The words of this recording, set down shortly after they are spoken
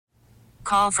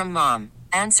Call from mom.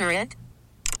 Answer it.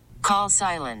 Call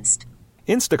silenced.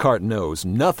 Instacart knows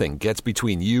nothing gets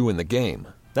between you and the game.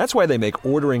 That's why they make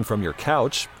ordering from your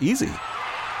couch easy.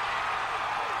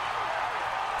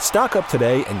 Stock up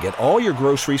today and get all your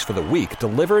groceries for the week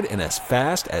delivered in as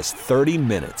fast as 30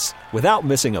 minutes without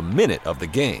missing a minute of the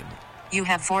game. You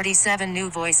have 47 new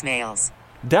voicemails.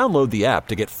 Download the app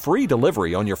to get free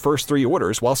delivery on your first 3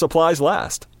 orders while supplies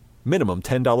last. Minimum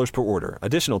 $10 per order.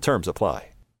 Additional terms apply.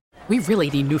 We really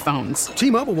need new phones.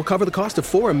 T-Mobile will cover the cost of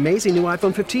 4 amazing new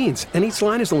iPhone 15s, and each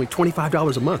line is only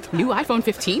 $25 a month. New iPhone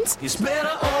 15s? It's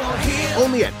better over here.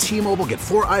 Only at T-Mobile, get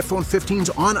 4 iPhone 15s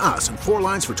on us and 4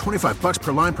 lines for $25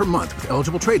 per line per month with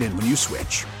eligible trade-in when you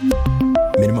switch.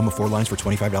 Minimum of 4 lines for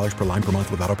 $25 per line per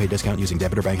month with autopay discount using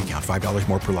debit or bank account. $5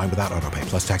 more per line without autopay,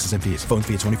 plus taxes and fees. Phone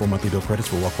fee at 24 monthly bill credits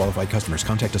for well-qualified customers.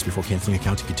 Contact us before canceling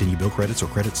account to continue bill credits or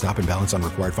credit stop and balance on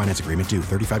required finance agreement due.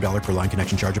 $35 per line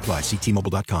connection charge applies. See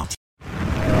T-Mobile.com.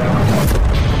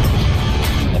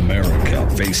 America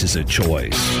faces a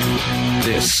choice.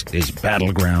 This is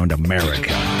Battleground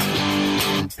America.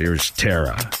 Here's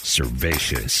Tara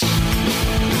Servatius.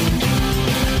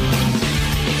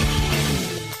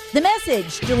 The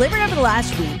message delivered over the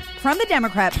last week from the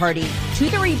Democrat Party to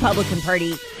the Republican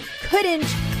Party couldn't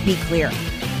be clearer.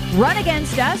 Run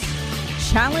against us,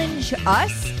 challenge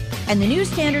us, and the new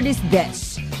standard is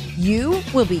this. You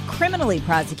will be criminally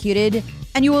prosecuted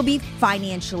and you will be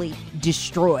financially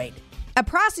destroyed. A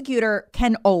prosecutor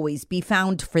can always be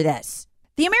found for this.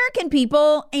 The American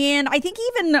people, and I think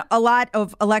even a lot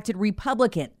of elected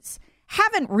Republicans,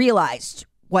 haven't realized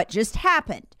what just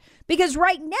happened. Because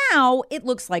right now, it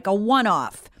looks like a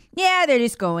one-off. Yeah, they're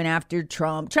just going after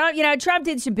Trump. Trump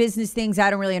did some business things I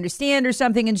don't really understand or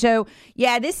something. And so,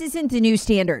 yeah, this isn't the new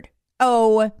standard.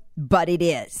 Oh, but it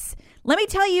is. Let me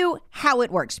tell you how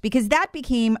it works, because that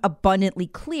became abundantly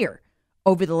clear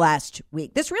over the last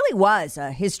week. This really was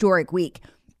a historic week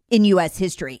in U.S.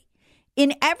 history.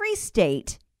 In every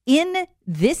state in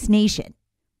this nation,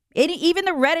 in even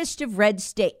the reddest of red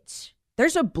states,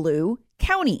 there's a blue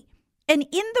county. And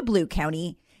in the blue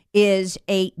county is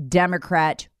a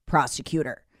Democrat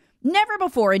prosecutor. Never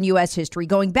before in U.S. history,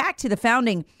 going back to the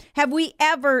founding, have we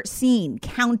ever seen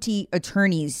county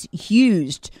attorneys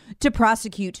used to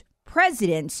prosecute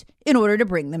presidents in order to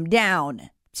bring them down.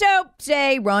 So,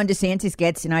 say Ron DeSantis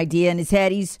gets an idea in his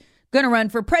head, he's going to run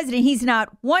for president. He's not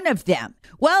one of them.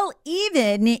 Well,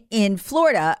 even in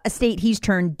Florida, a state he's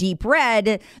turned deep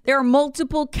red, there are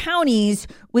multiple counties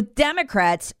with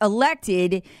Democrats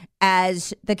elected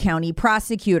as the county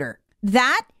prosecutor.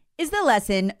 That is the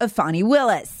lesson of Fani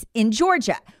Willis in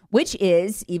Georgia, which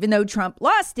is, even though Trump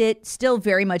lost it, still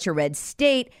very much a red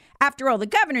state. After all, the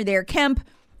governor there, Kemp,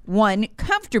 won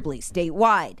comfortably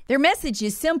statewide. Their message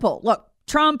is simple. Look,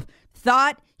 Trump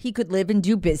thought he could live and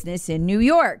do business in New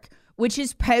York, which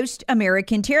is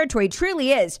post-American territory. It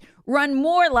truly is run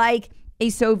more like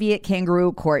a Soviet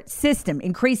kangaroo court system.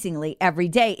 Increasingly every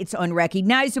day, it's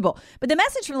unrecognizable. But the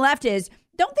message from the left is,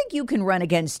 don't think you can run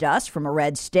against us from a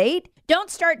red state. Don't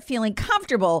start feeling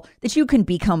comfortable that you can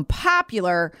become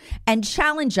popular and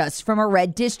challenge us from a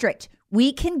red district.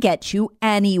 We can get you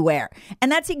anywhere.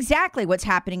 And that's exactly what's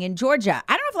happening in Georgia.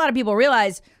 I don't know if a lot of people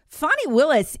realize Fani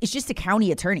Willis is just a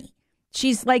county attorney.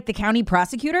 She's like the county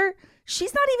prosecutor.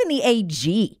 She's not even the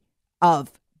AG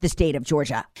of the state of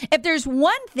Georgia. If there's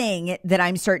one thing that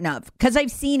I'm certain of, because I've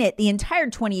seen it the entire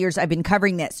 20 years I've been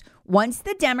covering this, once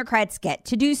the Democrats get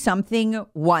to do something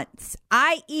once,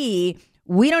 i.e.,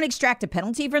 we don't extract a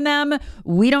penalty from them,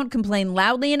 we don't complain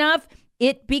loudly enough,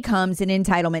 it becomes an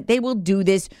entitlement. They will do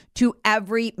this to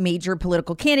every major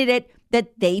political candidate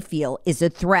that they feel is a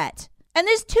threat. And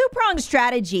this two-pronged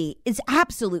strategy is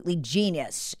absolutely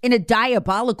genius in a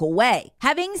diabolical way.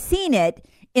 Having seen it,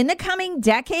 in the coming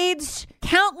decades,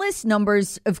 countless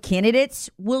numbers of candidates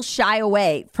will shy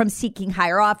away from seeking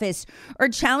higher office or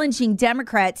challenging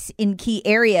Democrats in key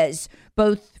areas,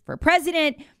 both for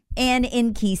president and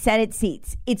in key Senate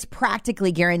seats. It's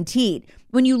practically guaranteed.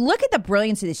 When you look at the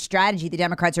brilliance of this strategy the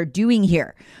Democrats are doing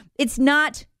here, it's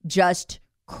not just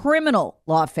criminal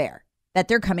lawfare that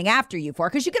they're coming after you for,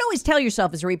 because you can always tell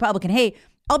yourself as a Republican, hey,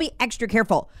 I'll be extra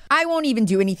careful. I won't even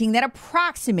do anything that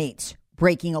approximates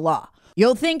breaking a law.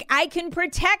 You'll think I can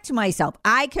protect myself.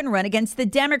 I can run against the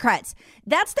Democrats.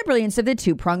 That's the brilliance of the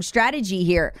two-pronged strategy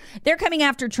here. They're coming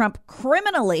after Trump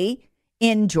criminally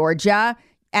in Georgia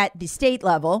at the state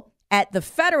level, at the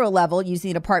federal level using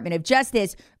the Department of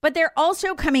Justice, but they're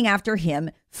also coming after him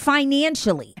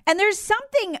financially. And there's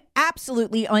something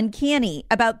absolutely uncanny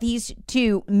about these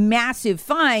two massive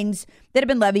fines that have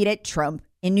been levied at Trump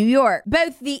in New York.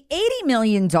 Both the $80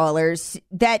 million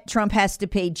that Trump has to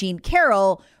pay Jean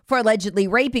Carroll for allegedly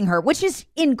raping her, which is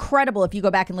incredible if you go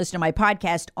back and listen to my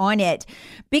podcast on it,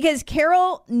 because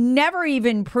Carol never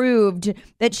even proved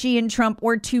that she and Trump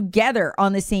were together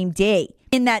on the same day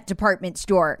in that department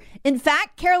store. In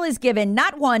fact, Carol is given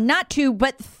not one, not two,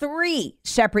 but 3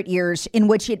 separate years in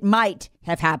which it might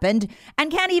have happened, and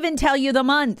can't even tell you the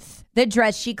month. The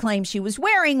dress she claimed she was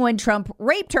wearing when Trump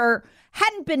raped her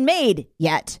hadn't been made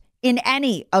yet in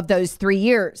any of those 3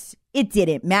 years. It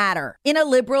didn't matter. In a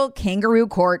liberal kangaroo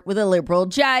court with a liberal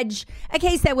judge, a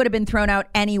case that would have been thrown out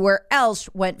anywhere else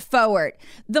went forward.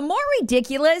 The more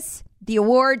ridiculous the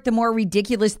award, the more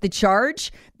ridiculous the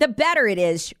charge, the better it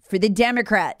is for the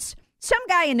Democrats. Some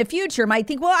guy in the future might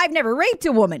think, well, I've never raped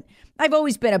a woman. I've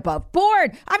always been above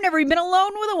board. I've never even been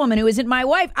alone with a woman who isn't my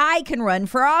wife. I can run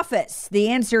for office. The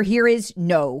answer here is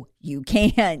no, you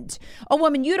can't. A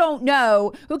woman you don't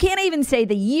know who can't even say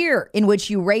the year in which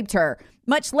you raped her,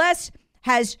 much less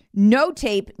has no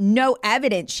tape, no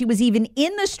evidence she was even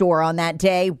in the store on that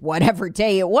day, whatever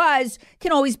day it was,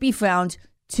 can always be found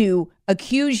to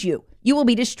accuse you. You will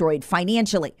be destroyed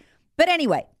financially. But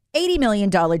anyway, $80 million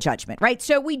judgment, right?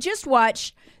 So we just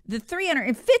watched the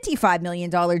 $355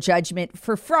 million judgment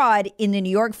for fraud in the New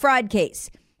York fraud case.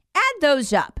 Add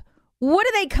those up. What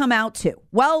do they come out to?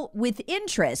 Well, with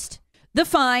interest, the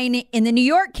fine in the New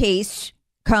York case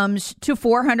comes to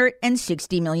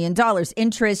 $460 million.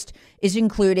 Interest is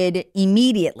included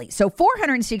immediately. So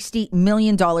 $460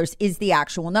 million is the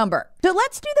actual number. So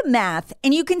let's do the math,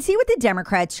 and you can see what the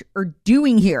Democrats are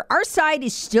doing here. Our side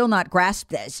is still not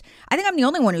grasped this. I think I'm the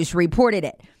only one who's reported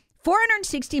it.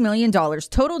 $460 million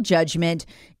total judgment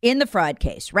in the fraud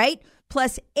case, right?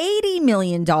 Plus $80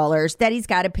 million that he's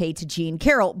got to pay to Jean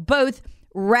Carroll, both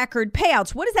record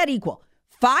payouts. What does that equal?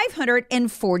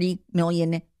 $540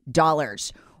 million.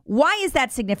 Why is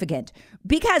that significant?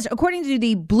 Because according to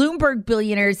the Bloomberg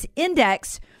Billionaires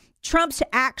Index, Trump's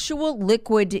actual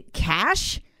liquid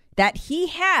cash that he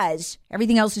has,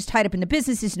 everything else is tied up in the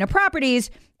businesses and the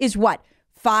properties, is what?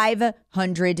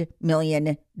 $500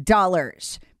 million.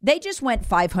 They just went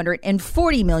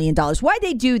 $540 million. Why'd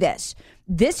they do this?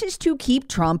 This is to keep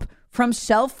Trump from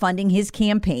self-funding his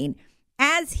campaign,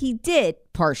 as he did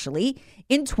partially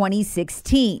in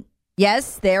 2016.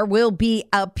 Yes, there will be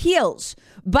appeals,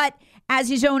 but as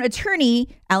his own attorney,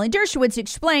 Alan Dershowitz,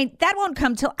 explained, that won't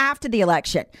come till after the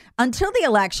election. Until the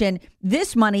election,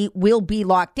 this money will be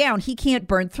locked down. He can't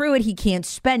burn through it. He can't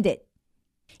spend it.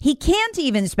 He can't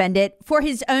even spend it for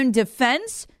his own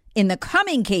defense in the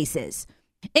coming cases,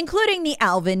 including the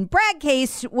Alvin Bragg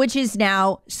case, which is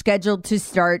now scheduled to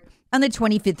start on the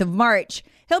 25th of March.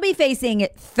 He'll be facing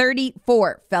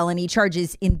 34 felony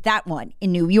charges in that one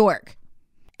in New York.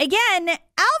 Again,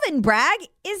 Alvin Bragg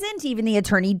isn't even the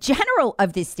attorney general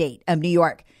of the state of New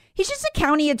York. He's just a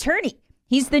county attorney.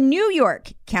 He's the New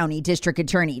York County District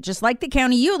Attorney, just like the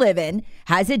county you live in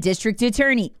has a district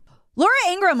attorney. Laura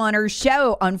Ingraham on her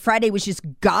show on Friday was just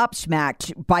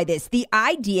gobsmacked by this. The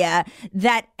idea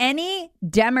that any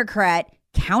Democrat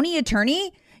county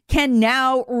attorney can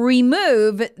now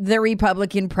remove the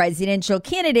Republican presidential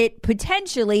candidate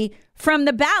potentially from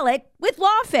the ballot with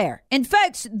lawfare. And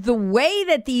folks, the way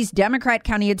that these Democrat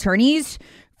county attorneys,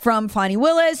 from Fani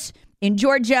Willis in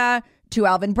Georgia to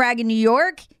Alvin Bragg in New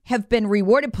York, have been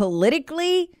rewarded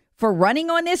politically for running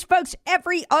on this, folks,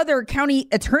 every other county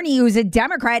attorney who's a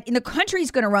Democrat in the country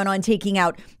is going to run on taking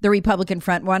out the Republican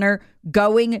frontrunner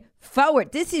going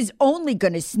forward. This is only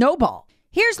going to snowball.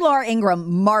 Here's Laura Ingraham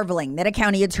marveling that a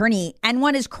county attorney and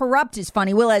one as corrupt as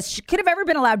Fani Willis could have ever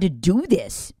been allowed to do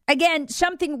this. Again,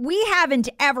 something we haven't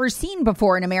ever seen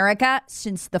before in America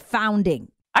since the founding.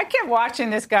 I kept watching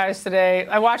this, guys, today.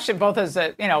 I watched it both as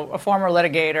a former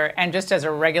litigator and just as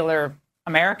a regular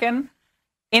American.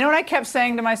 You know what I kept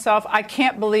saying to myself? I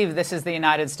can't believe this is the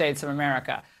United States of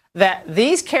America. That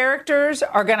these characters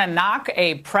are going to knock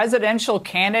a presidential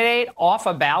candidate off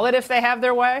a ballot if they have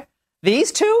their way.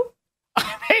 These two?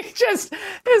 This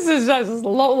is just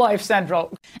low-life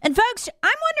central. And folks,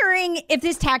 I'm wondering if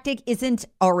this tactic isn't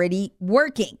already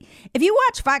working. If you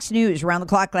watch Fox News around the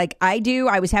clock like I do,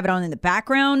 I always have it on in the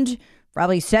background,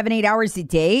 probably 7-8 hours a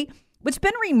day. What's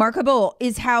been remarkable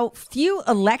is how few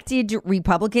elected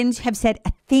Republicans have said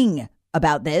a thing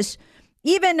about this.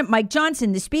 Even Mike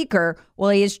Johnson, the speaker,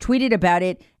 while he has tweeted about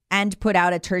it and put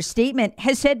out a terse statement,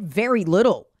 has said very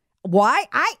little. Why?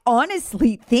 I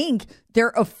honestly think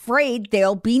they're afraid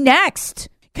they'll be next.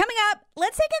 Coming up,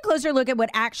 let's take a closer look at what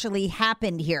actually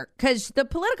happened here, because the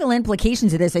political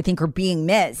implications of this, I think, are being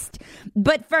missed.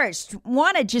 But first,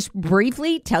 want to just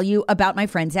briefly tell you about my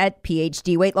friends at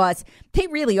PhD Weight Loss. They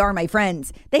really are my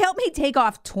friends. They helped me take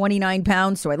off 29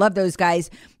 pounds, so I love those guys.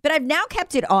 But I've now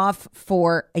kept it off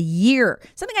for a year,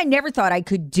 something I never thought I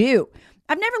could do.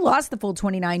 I've never lost the full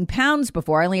 29 pounds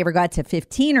before. I only ever got to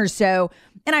 15 or so,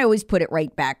 and I always put it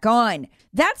right back on.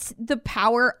 That's the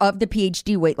power of the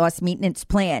PhD weight loss maintenance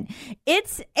plan.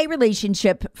 It's a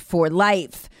relationship for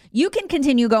life. You can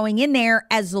continue going in there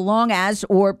as long as,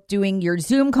 or doing your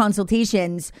Zoom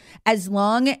consultations, as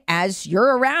long as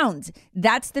you're around.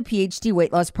 That's the PhD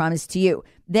weight loss promise to you.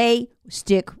 They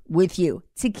stick with you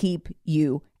to keep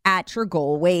you at your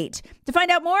goal weight. To find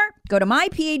out more, go to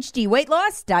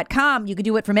myphdweightloss.com. You can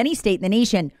do it from any state in the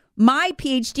nation.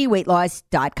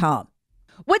 myphdweightloss.com.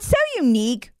 What's so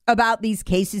unique about these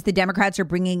cases the Democrats are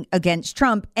bringing against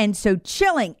Trump, and so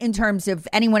chilling in terms of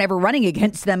anyone ever running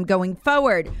against them going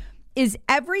forward, is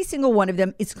every single one of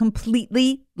them is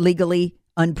completely legally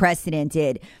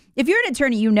unprecedented. If you're an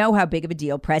attorney, you know how big of a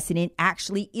deal precedent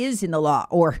actually is in the law,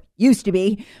 or used to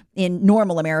be in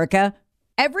normal America.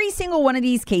 Every single one of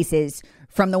these cases,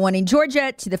 from the one in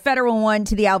Georgia to the federal one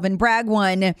to the Alvin Bragg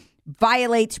one,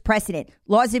 violates precedent.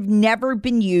 Laws have never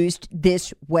been used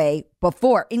this way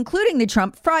before, including the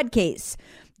Trump fraud case.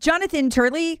 Jonathan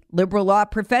Turley, liberal law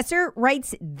professor,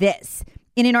 writes this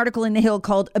in an article in The Hill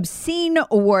called "Obscene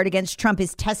Award Against Trump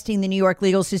is Testing the New York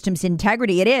Legal System's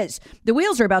Integrity." It is. The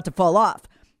wheels are about to fall off.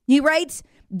 He writes,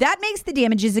 that makes the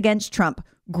damages against Trump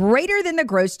greater than the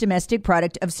gross domestic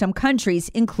product of some countries,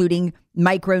 including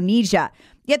Micronesia.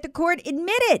 Yet the court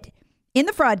admitted in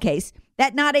the fraud case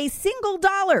that not a single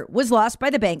dollar was lost by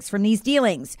the banks from these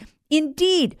dealings.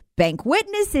 Indeed, bank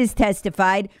witnesses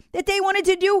testified that they wanted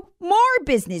to do more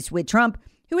business with Trump,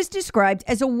 who is described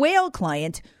as a whale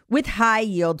client with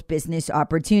high-yield business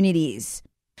opportunities.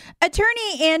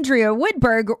 Attorney Andrea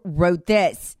Woodberg wrote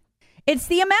this. It's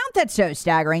the amount that's so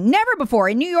staggering. Never before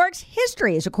in New York's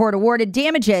history has a court awarded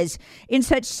damages in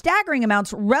such staggering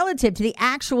amounts relative to the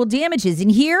actual damages.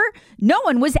 And here, no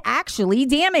one was actually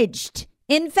damaged.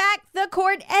 In fact, the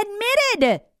court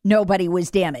admitted nobody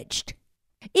was damaged.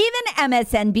 Even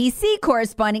MSNBC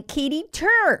correspondent Katie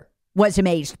Tur was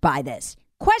amazed by this,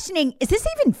 questioning, is this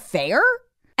even fair?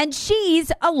 And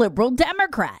she's a liberal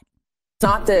Democrat.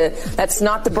 That's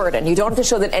not the burden. You don't have to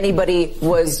show that anybody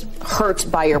was hurt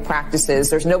by your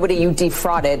practices. There's nobody you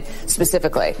defrauded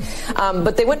specifically.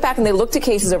 But they went back and they looked at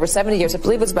cases over 70 years. I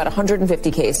believe it was about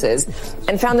 150 cases,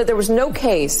 and found that there was no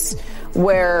case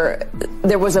where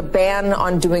there was a ban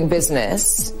on doing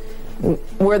business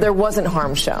where there wasn't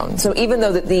harm shown. So even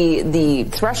though that the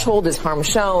threshold is harm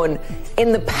shown,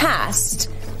 in the past,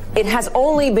 it has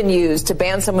only been used to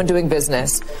ban someone doing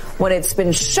business when it's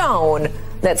been shown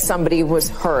that somebody was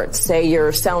hurt. Say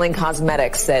you're selling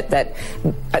cosmetics that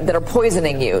are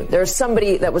poisoning you. There's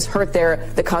somebody that was hurt there.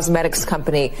 The cosmetics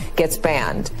company gets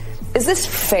banned. Is this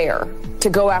fair to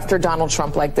go after Donald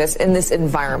Trump like this in this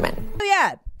environment? Oh,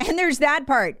 yeah. And there's that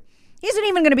part. He isn't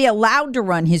even going to be allowed to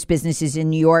run his businesses in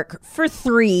New York for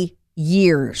 3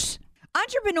 years.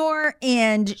 Entrepreneur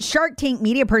and Shark Tank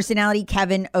media personality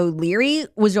Kevin O'Leary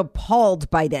was appalled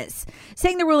by this,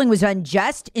 saying the ruling was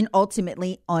unjust and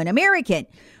ultimately un-American.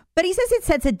 But he says it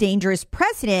sets a dangerous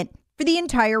precedent for the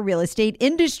entire real estate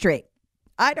industry.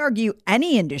 I'd argue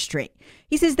any industry.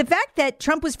 He says the fact that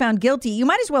Trump was found guilty, you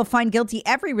might as well find guilty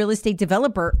every real estate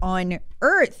developer on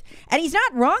earth. And he's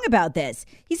not wrong about this.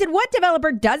 He said, what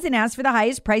developer doesn't ask for the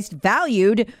highest price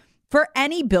valued for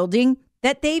any building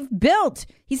that they've built?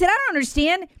 He said, I don't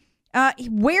understand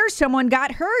where someone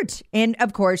got hurt. And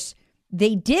of course,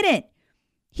 they didn't.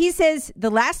 He says the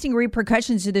lasting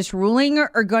repercussions of this ruling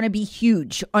are going to be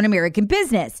huge on American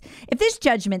business. If this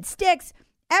judgment sticks,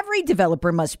 every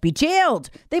developer must be jailed.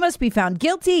 They must be found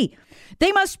guilty.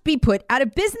 They must be put out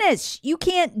of business. You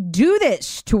can't do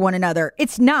this to one another.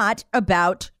 It's not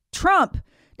about Trump.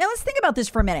 Now, let's think about this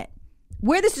for a minute,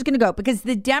 where this is going to go, because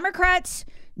the Democrats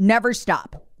never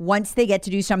stop once they get to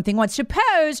do something once. Suppose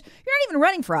you're not even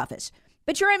running for office,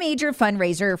 but you're a major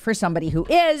fundraiser for somebody who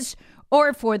is,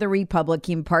 or for the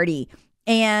Republican Party.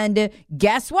 And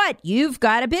guess what? You've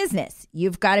got a business.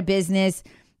 You've got a business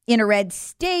in a red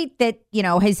state that, you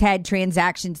know, has had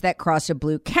transactions that cross a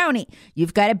blue county.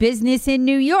 You've got a business in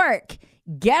New York.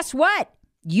 Guess what?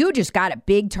 You just got a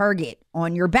big target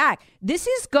on your back. This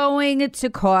is going to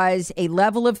cause a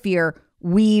level of fear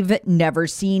we've never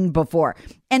seen before,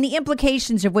 and the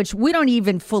implications of which we don't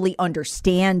even fully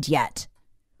understand yet.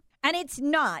 And it's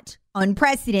not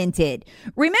unprecedented.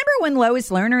 Remember when Lois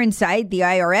Lerner inside the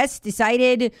IRS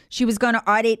decided she was going to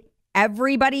audit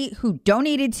everybody who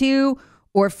donated to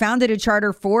or founded a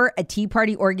charter for a Tea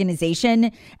Party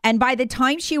organization. And by the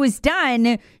time she was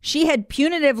done, she had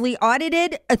punitively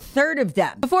audited a third of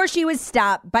them before she was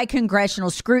stopped by congressional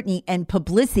scrutiny and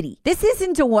publicity. This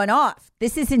isn't a one-off.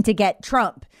 This isn't to get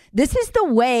Trump. This is the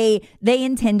way they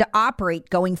intend to operate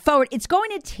going forward. It's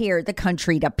going to tear the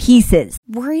country to pieces.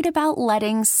 Worried about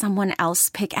letting someone else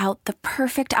pick out the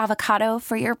perfect avocado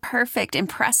for your perfect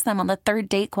impress them on the third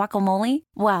date guacamole?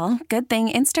 Well, good thing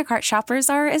Instacart shoppers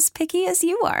are as picky as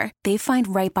you are. They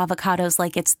find ripe avocados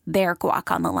like it's their guac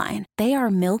on the line. They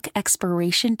are milk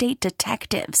expiration date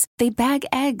detectives. They bag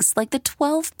eggs like the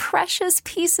 12 precious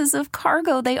pieces of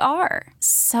cargo they are.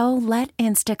 So let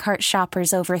Instacart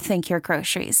shoppers overthink your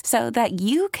groceries so that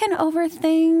you can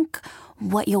overthink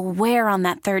what you'll wear on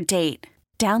that third date.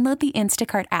 Download the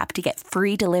Instacart app to get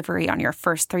free delivery on your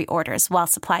first 3 orders while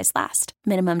supplies last.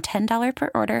 Minimum $10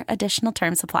 per order. Additional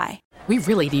terms apply. We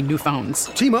really need new phones.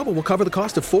 T-Mobile will cover the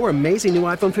cost of 4 amazing new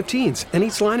iPhone 15s, and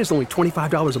each line is only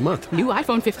 $25 a month. New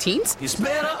iPhone 15s? It's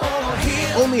better over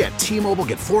here. Only at T-Mobile,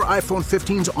 get 4 iPhone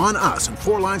 15s on us and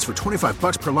 4 lines for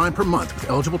 $25 per line per month with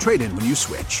eligible trade-in when you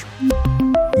switch.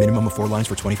 Minimum of 4 lines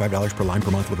for $25 per line per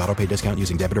month with autopay discount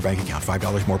using debit or bank account.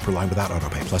 $5 more per line without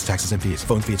autopay, plus taxes and fees.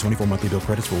 Phone fee at 24 monthly bill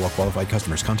credits for well-qualified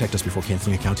customers. Contact us before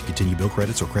canceling account to continue bill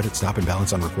credits or credit stop and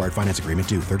balance on required finance agreement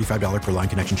due. $35 per line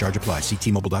connection charge applies. See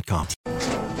T-Mobile.com.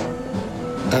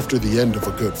 After the end of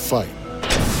a good fight,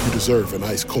 you deserve an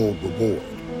ice-cold reward.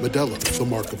 Modelo, the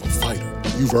mark of a fighter.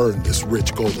 You've earned this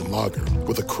rich golden lager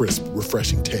with a crisp,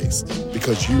 refreshing taste.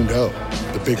 Because you know,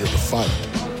 the bigger the fight,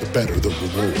 the better the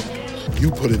reward. You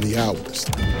put in the hours,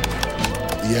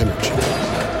 the energy,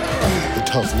 the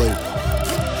tough labor.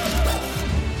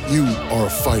 You are a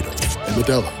fighter, and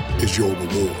Modelo is your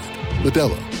reward.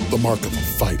 Modelo, the mark of a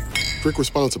fighter. Drink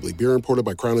responsibly. Beer imported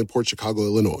by Crown Imports, Chicago,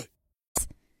 Illinois.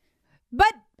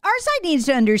 But our side needs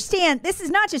to understand this is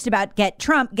not just about get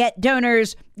Trump, get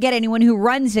donors, get anyone who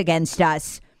runs against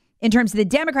us. In terms of the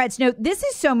Democrats, no, this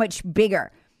is so much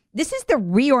bigger. This is the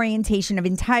reorientation of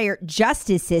entire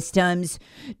justice systems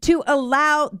to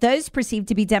allow those perceived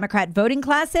to be Democrat voting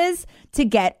classes to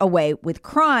get away with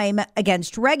crime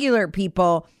against regular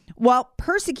people while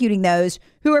persecuting those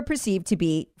who are perceived to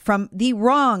be from the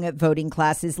wrong voting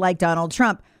classes like Donald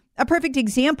Trump. A perfect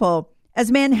example, as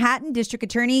Manhattan District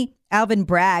Attorney Alvin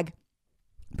Bragg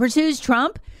pursues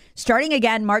Trump starting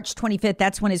again March 25th.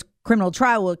 That's when his criminal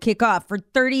trial will kick off for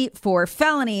 34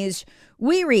 felonies.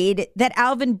 We read that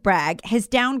Alvin Bragg has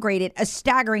downgraded a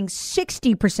staggering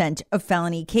 60% of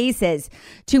felony cases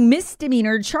to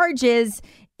misdemeanor charges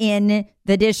in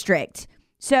the district.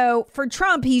 So for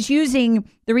Trump, he's using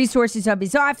the resources of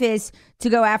his office to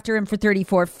go after him for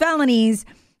 34 felonies,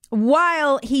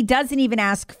 while he doesn't even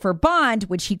ask for bond,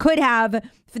 which he could have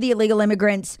for the illegal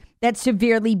immigrants that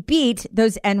severely beat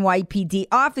those NYPD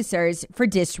officers for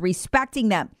disrespecting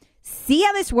them. See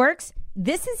how this works?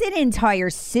 This is an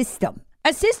entire system.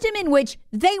 A system in which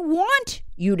they want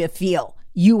you to feel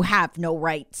you have no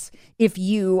rights if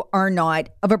you are not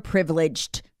of a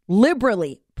privileged,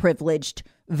 liberally privileged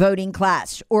voting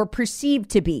class or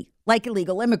perceived to be like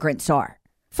illegal immigrants are.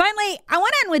 Finally, I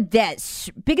want to end with this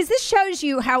because this shows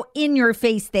you how in your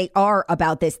face they are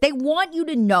about this. They want you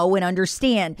to know and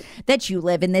understand that you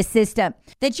live in this system,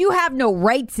 that you have no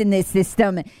rights in this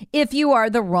system if you are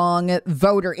the wrong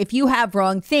voter, if you have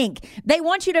wrong think. They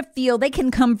want you to feel they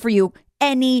can come for you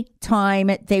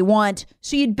anytime they want.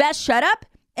 So you'd best shut up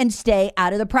and stay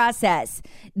out of the process.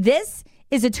 This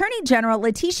is Attorney General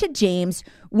Letitia James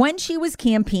when she was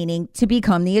campaigning to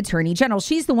become the Attorney General.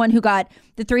 She's the one who got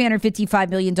the $355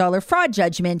 million fraud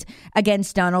judgment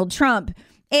against Donald Trump.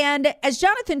 And as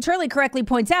Jonathan Turley correctly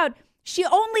points out, she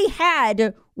only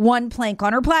had one plank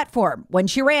on her platform when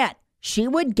she ran. She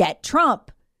would get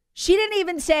Trump. She didn't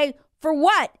even say for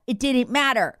what. It didn't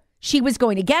matter. She was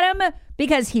going to get him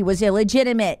because he was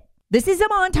illegitimate. This is a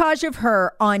montage of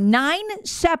her on 9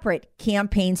 separate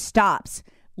campaign stops.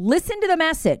 Listen to the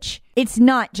message. It's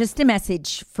not just a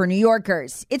message for New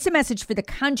Yorkers. It's a message for the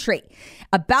country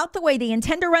about the way they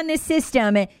intend to run this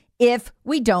system if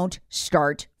we don't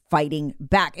start fighting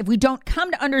back. If we don't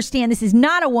come to understand this is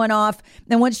not a one-off,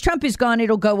 then once Trump is gone,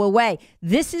 it'll go away.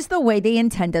 This is the way they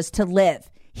intend us to live.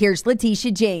 Here's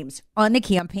Letitia James on the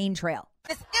campaign trail.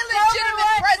 This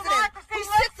illegitimate president who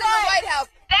sits in the White House.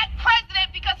 That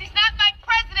president, because he's not my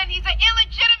president, he's an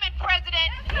illegitimate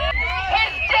president.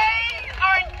 His days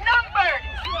are numbered.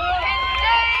 His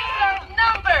days are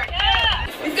numbered.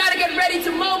 We've got to get ready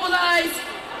to mobilize,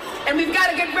 and we've got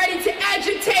to get ready to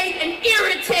agitate and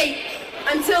irritate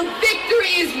until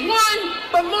victory is won,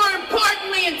 but more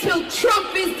importantly, until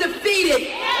Trump is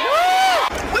defeated.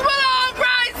 We will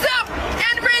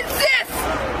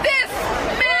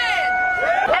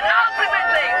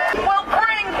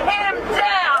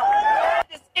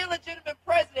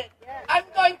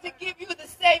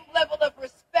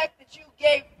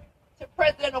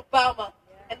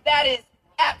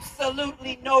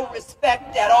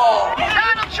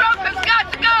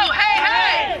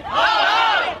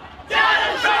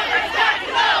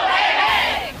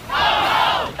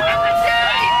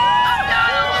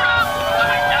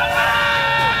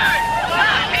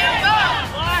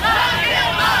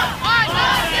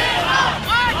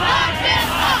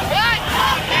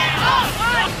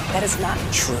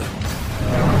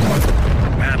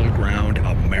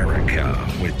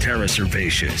with Tara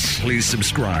Servatius. Please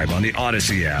subscribe on the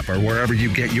Odyssey app or wherever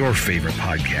you get your favorite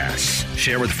podcasts.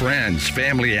 Share with friends,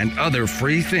 family, and other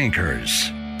free thinkers.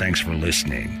 Thanks for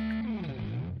listening.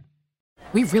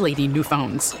 We really need new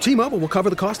phones. T-Mobile will cover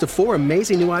the cost of 4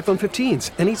 amazing new iPhone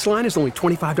 15s, and each line is only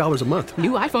 $25 a month.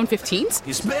 New iPhone 15s?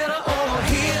 It's better over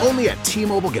here. Only at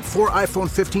T-Mobile, get 4 iPhone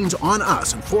 15s on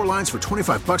us and 4 lines for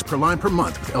 $25 per line per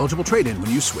month with eligible trade-in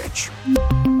when you switch.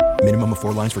 Minimum of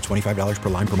 4 lines for $25 per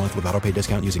line per month with autopay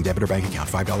discount using debit or bank account.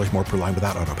 $5 more per line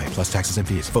without autopay, plus taxes and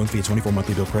fees. Phone fee at 24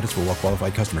 monthly bill credits for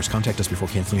well-qualified customers. Contact us before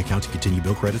canceling account to continue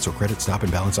bill credits or credit stop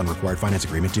and balance on required finance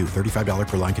agreement due. $35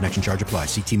 per line connection charge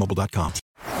applies. See T-Mobile.com.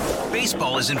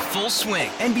 Baseball is in full swing.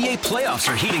 NBA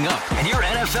playoffs are heating up, and your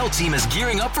NFL team is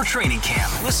gearing up for training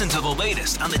camp. Listen to the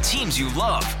latest on the teams you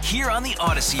love here on the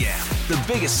Odyssey app. The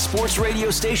biggest sports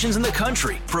radio stations in the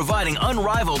country, providing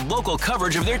unrivaled local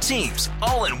coverage of their teams,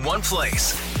 all in one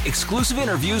place. Exclusive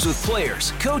interviews with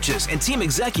players, coaches, and team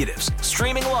executives,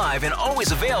 streaming live and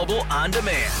always available on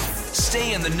demand.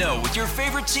 Stay in the know with your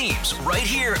favorite teams right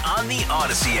here on the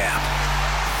Odyssey app.